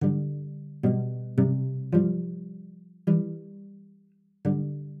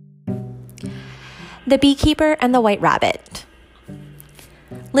The Beekeeper and the White Rabbit.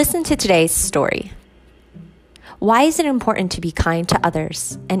 Listen to today's story. Why is it important to be kind to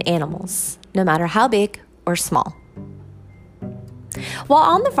others and animals, no matter how big or small? While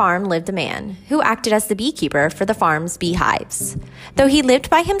on the farm lived a man who acted as the beekeeper for the farm's beehives. Though he lived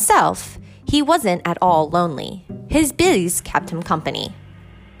by himself, he wasn't at all lonely. His bees kept him company.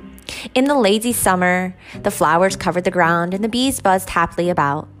 In the lazy summer, the flowers covered the ground and the bees buzzed happily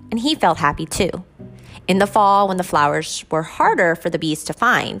about, and he felt happy too. In the fall, when the flowers were harder for the bees to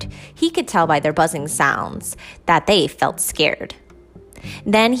find, he could tell by their buzzing sounds that they felt scared.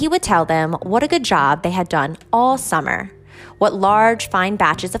 Then he would tell them what a good job they had done all summer, what large, fine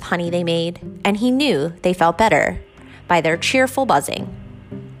batches of honey they made, and he knew they felt better by their cheerful buzzing.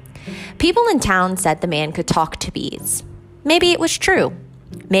 People in town said the man could talk to bees. Maybe it was true,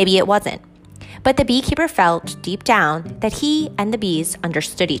 maybe it wasn't, but the beekeeper felt deep down that he and the bees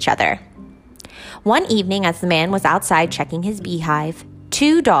understood each other. One evening, as the man was outside checking his beehive,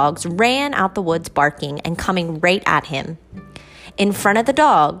 two dogs ran out the woods barking and coming right at him. In front of the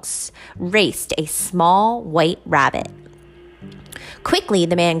dogs raced a small white rabbit. Quickly,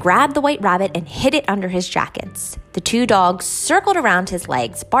 the man grabbed the white rabbit and hid it under his jackets. The two dogs circled around his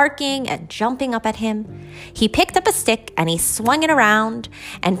legs, barking and jumping up at him. He picked up a stick and he swung it around,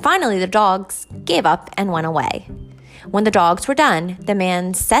 and finally the dogs gave up and went away. When the dogs were done, the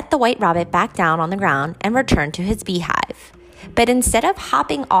man set the white rabbit back down on the ground and returned to his beehive. But instead of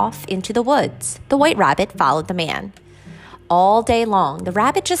hopping off into the woods, the white rabbit followed the man. All day long, the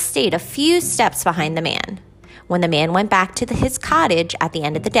rabbit just stayed a few steps behind the man. When the man went back to his cottage at the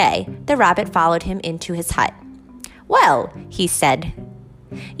end of the day, the rabbit followed him into his hut. "Well," he said,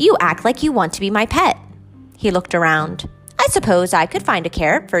 "you act like you want to be my pet." He looked around. "I suppose I could find a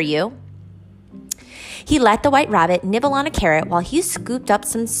carrot for you." He let the white rabbit nibble on a carrot while he scooped up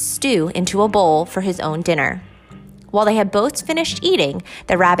some stew into a bowl for his own dinner. While they had both finished eating,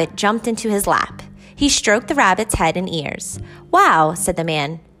 the rabbit jumped into his lap. He stroked the rabbit's head and ears. "Wow," said the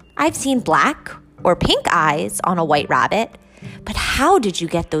man, "I've seen black or pink eyes on a white rabbit, but how did you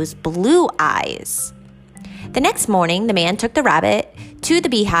get those blue eyes?" The next morning, the man took the rabbit to the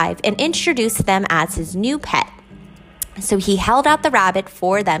beehive and introduced them as his new pet. So he held out the rabbit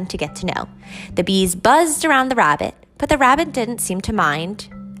for them to get to know. The bees buzzed around the rabbit, but the rabbit didn't seem to mind,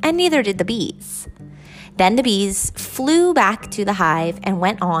 and neither did the bees. Then the bees flew back to the hive and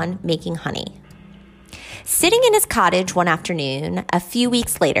went on making honey. Sitting in his cottage one afternoon, a few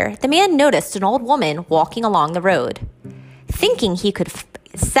weeks later, the man noticed an old woman walking along the road. Thinking he could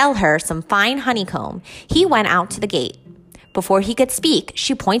sell her some fine honeycomb, he went out to the gate. Before he could speak,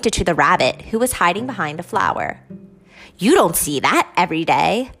 she pointed to the rabbit, who was hiding behind a flower. "You don't see that every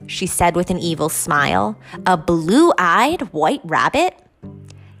day," she said with an evil smile. "A blue-eyed white rabbit?"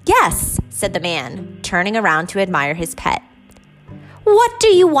 "Yes," said the man, turning around to admire his pet. "What do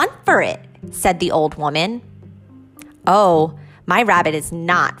you want for it?" said the old woman. "Oh, my rabbit is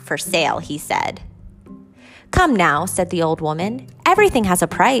not for sale," he said. "Come now," said the old woman. "Everything has a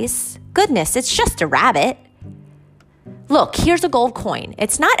price. Goodness, it's just a rabbit." "Look, here's a gold coin.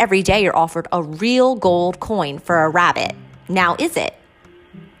 It's not every day you're offered a real gold coin for a rabbit. Now is it?"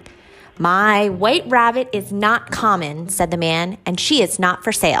 "My white rabbit is not common," said the man, "and she is not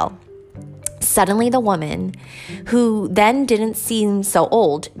for sale." Suddenly the woman, who then didn't seem so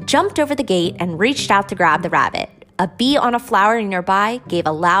old, jumped over the gate and reached out to grab the rabbit. A bee on a flower nearby gave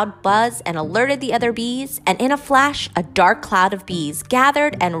a loud buzz and alerted the other bees, and in a flash, a dark cloud of bees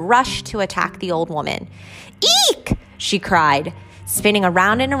gathered and rushed to attack the old woman. "Eek!" she cried, spinning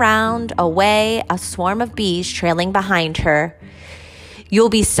around and around, away, a swarm of bees trailing behind her. "You'll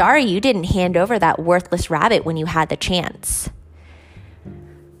be sorry you didn't hand over that worthless rabbit when you had the chance."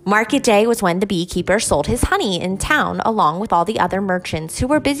 Market day was when the beekeeper sold his honey in town along with all the other merchants who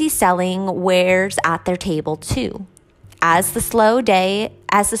were busy selling wares at their table too. As the slow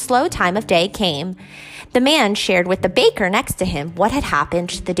time of day came, the man shared with the baker next to him what had happened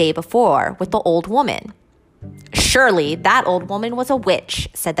the day before with the old woman. "Surely that old woman was a witch,"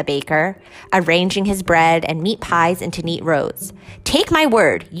 said the baker, arranging his bread and meat pies into neat rows. "Take my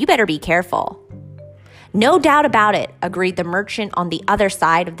word, you better be careful." "No doubt about it," agreed the merchant on the other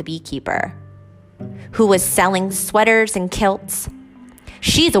side of the beekeeper, who was selling sweaters and kilts.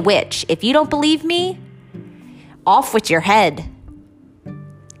 "She's a witch. If you don't believe me, off with your head."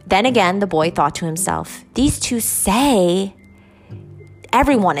 Then again, the boy thought to himself, "These two say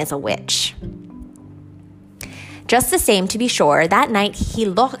everyone is a witch." Just the same, to be sure, that night he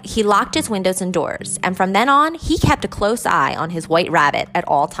locked his windows and doors, and from then on, he kept a close eye on his white rabbit at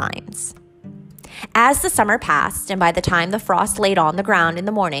all times. As the summer passed, and by the time the frost laid on the ground in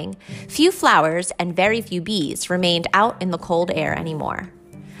the morning, few flowers and very few bees remained out in the cold air anymore.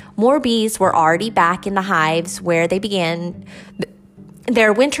 More bees were already back in the hives where they began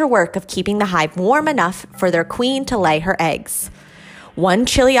their winter work of keeping the hive warm enough for their queen to lay her eggs. One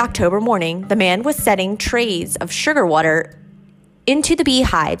chilly October morning, the man was setting trays of sugar water into the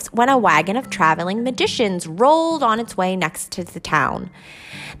beehives when a wagon of traveling magicians rolled on its way next to the town.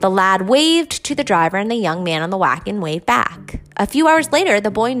 The lad waved to the driver, and the young man on the wagon waved back. A few hours later,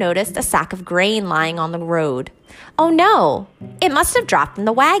 the boy noticed a sack of grain lying on the road. Oh no, it must have dropped in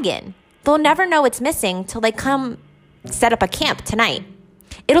the wagon. They'll never know it's missing till they come set up a camp tonight.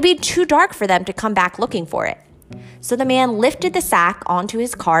 It'll be too dark for them to come back looking for it. So the man lifted the sack onto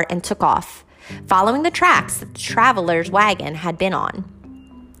his cart and took off, following the tracks that the traveler's wagon had been on.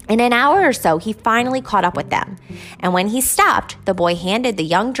 In an hour or so, he finally caught up with them, and when he stopped, the boy handed the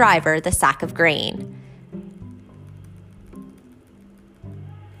young driver the sack of grain.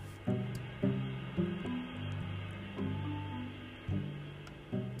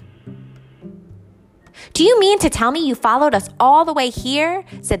 "Do you mean to tell me you followed us all the way here?"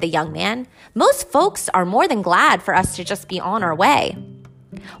 said the young man. "Most folks are more than glad for us to just be on our way."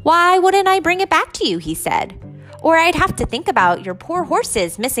 "Why wouldn't I bring it back to you?" he said. "Or I'd have to think about your poor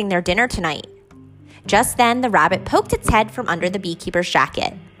horses missing their dinner tonight." Just then, the rabbit poked its head from under the beekeeper's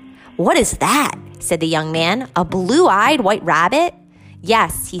jacket. "What is that?" said the young man. "A blue-eyed white rabbit?"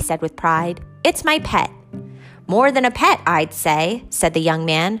 "Yes," he said with pride. "It's my pet." "More than a pet, I'd say," said the young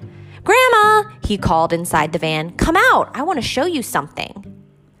man. "Grandma," he called inside the van, "come out. I want to show you something."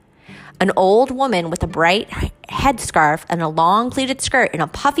 An old woman with a bright headscarf and a long pleated skirt and a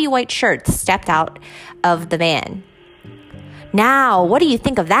puffy white shirt stepped out of the van. "Now, what do you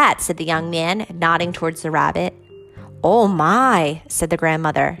think of that?" said the young man, nodding towards the rabbit. "Oh my," said the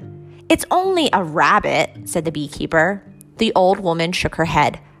grandmother. "It's only a rabbit," said the beekeeper. The old woman shook her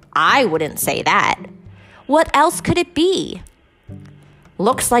head. "I wouldn't say that." "What else could it be?"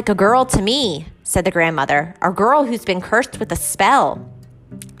 "Looks like a girl to me," said the grandmother. "A girl who's been cursed with a spell."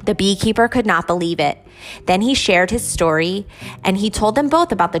 The beekeeper could not believe it. Then he shared his story, and he told them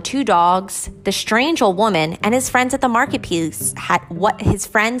both about the two dogs, the strange old woman, and his friends at the marketplace what his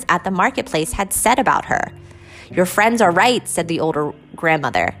friends at the marketplace had said about her. "Your friends are right," said the older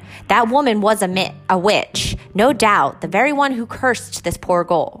grandmother. "That woman was a witch, no doubt, the very one who cursed this poor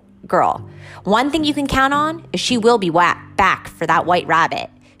girl. One thing you can count on is she will be back for that white rabbit.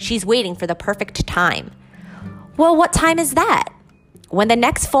 She's waiting for the perfect time." "Well, what time is that?" "When the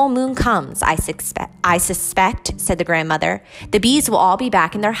next full moon comes, I suspect," said the grandmother. "The bees will all be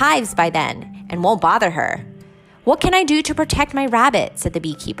back in their hives by then and won't bother her." "What can I do to protect my rabbit?" said the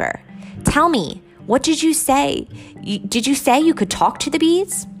beekeeper. "Tell me, what did you say? Did you say you could talk to the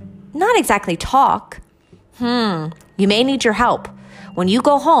bees?" "Not exactly talk." You may need your help. When you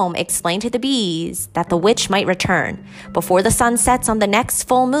go home, explain to the bees that the witch might return. Before the sun sets on the next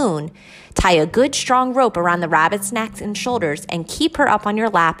full moon, tie a good strong rope around the rabbit's neck and shoulders and keep her up on your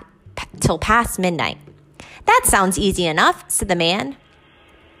lap till past midnight." "That sounds easy enough," said the man.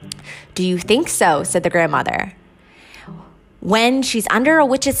 "Do you think so?" said the grandmother. "When she's under a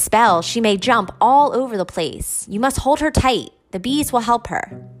witch's spell, she may jump all over the place. You must hold her tight. The bees will help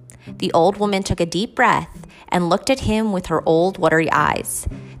her." The old woman took a deep breath and looked at him with her old watery eyes.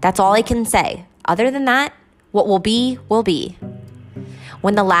 "That's all I can say. Other than that, what will be, will be."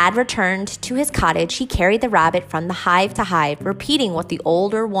 When the lad returned to his cottage, he carried the rabbit from the hive to hive, repeating what the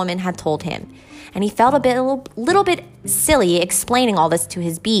older woman had told him. And he felt a little bit silly explaining all this to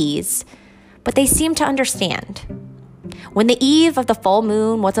his bees, but they seemed to understand. When the eve of the full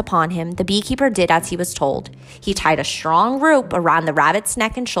moon was upon him, the beekeeper did as he was told. He tied a strong rope around the rabbit's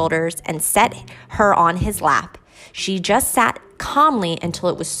neck and shoulders and set her on his lap. She just sat calmly until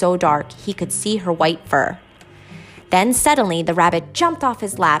it was so dark he could see her white fur. Then suddenly the rabbit jumped off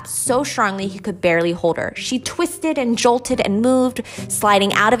his lap so strongly he could barely hold her. She twisted and jolted and moved,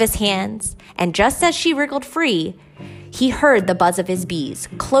 sliding out of his hands. And just as she wriggled free, he heard the buzz of his bees.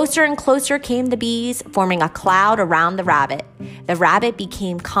 Closer and closer came the bees, forming a cloud around the rabbit. The rabbit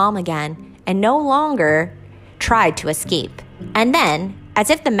became calm again and no longer tried to escape. And then, as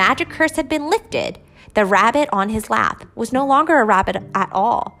if the magic curse had been lifted, the rabbit on his lap was no longer a rabbit at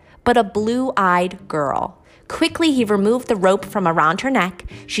all, but a blue-eyed girl. Quickly, he removed the rope from around her neck.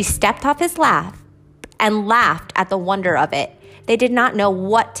 She stepped off his lap and laughed at the wonder of it. They did not know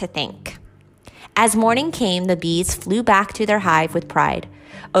what to think. As morning came, the bees flew back to their hive with pride.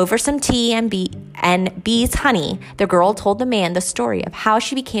 Over some tea and bees' honey, the girl told the man the story of how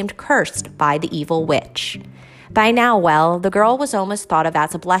she became cursed by the evil witch. By now, well, the girl was almost thought of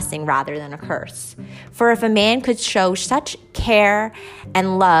as a blessing rather than a curse. For if a man could show such care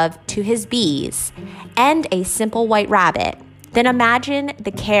and love to his bees and a simple white rabbit, then imagine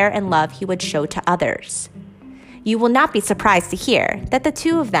the care and love he would show to others. You will not be surprised to hear that the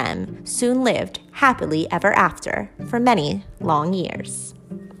two of them soon lived happily ever after for many long years.